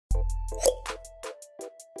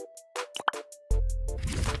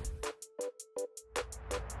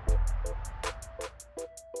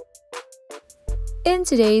In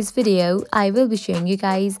today's video, I will be showing you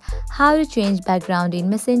guys how to change background in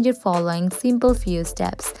Messenger following simple few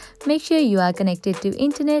steps. Make sure you are connected to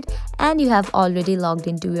internet and you have already logged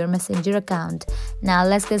into your Messenger account. Now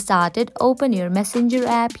let's get started. Open your Messenger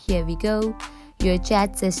app. Here we go. Your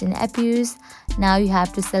chat session appears. Now you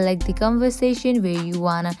have to select the conversation where you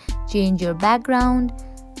wanna change your background.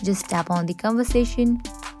 Just tap on the conversation.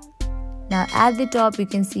 Now at the top you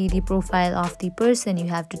can see the profile of the person. You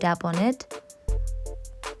have to tap on it.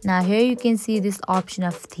 Now here you can see this option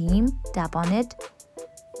of theme. Tap on it.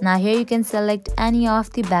 Now here you can select any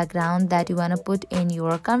of the background that you want to put in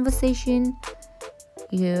your conversation.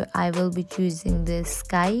 Here I will be choosing this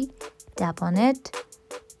sky. Tap on it.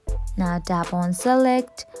 Now tap on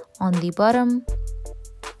select on the bottom.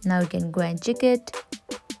 Now you can go and check it.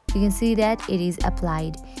 You can see that it is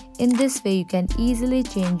applied. In this way you can easily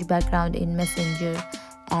change background in Messenger.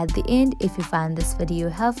 At the end, if you find this video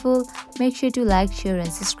helpful, make sure to like, share and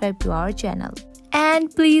subscribe to our channel. And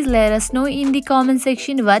please let us know in the comment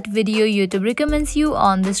section what video YouTube recommends you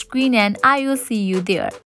on the screen, and I will see you there.